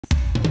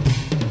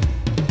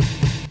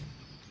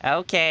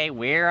Okay,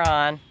 we're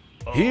on.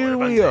 Here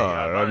we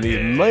are on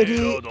the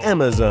mighty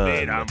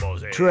Amazon,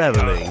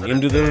 traveling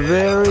into the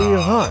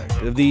very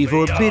heart of the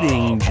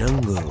forbidding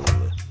jungle.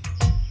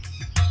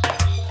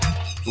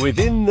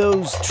 Within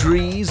those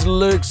trees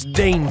lurks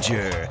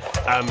danger.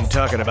 I'm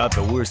talking about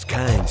the worst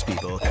kinds,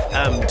 people.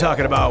 I'm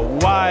talking about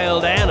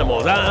wild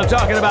animals. I'm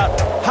talking about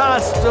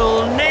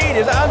hostile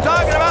natives. I'm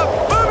talking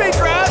about booby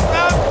traps.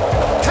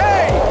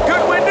 Hey,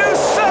 could we do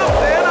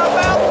something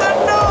about the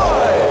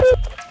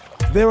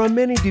noise? There are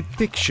many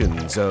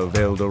depictions of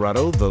El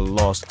Dorado, the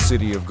lost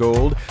city of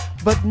gold,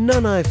 but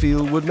none, I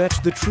feel, would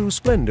match the true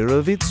splendor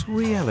of its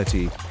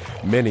reality.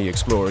 Many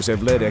explorers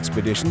have led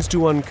expeditions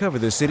to uncover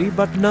the city,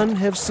 but none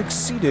have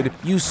succeeded.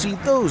 You see,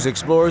 those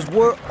explorers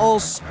were all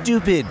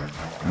stupid.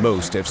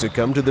 Most have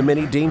succumbed to the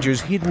many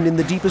dangers hidden in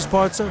the deepest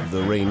parts of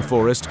the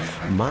rainforest.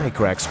 My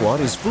crack squad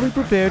is fully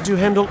prepared to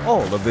handle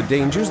all of the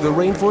dangers the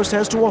rainforest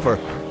has to offer.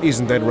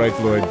 Isn't that right,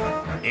 Floyd?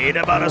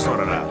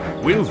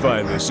 We'll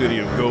find the city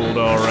of gold,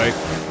 all right.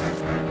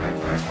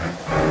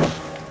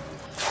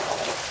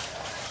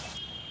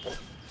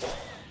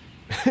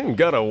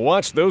 Gotta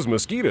watch those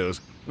mosquitoes.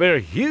 They're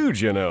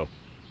huge, you know.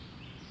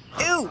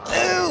 Ooh,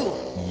 ooh!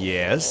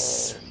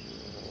 Yes?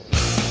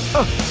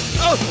 Get it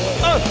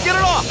off! Get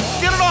it off!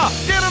 Get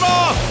it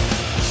off!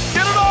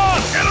 Get it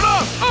off! Get it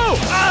off! Oh!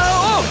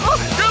 Ow! Oh!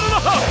 Get it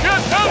off! Get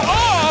it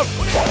off!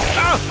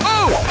 Ow!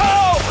 Oh!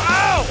 Ow!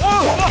 Ow!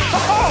 Oh!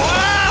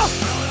 Ow!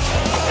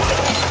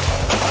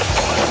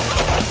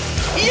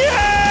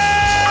 Yeah!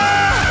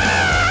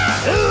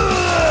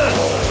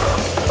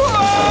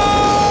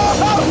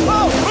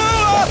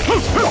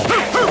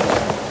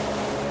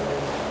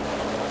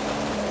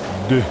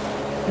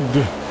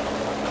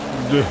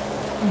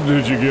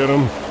 Did you get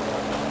him?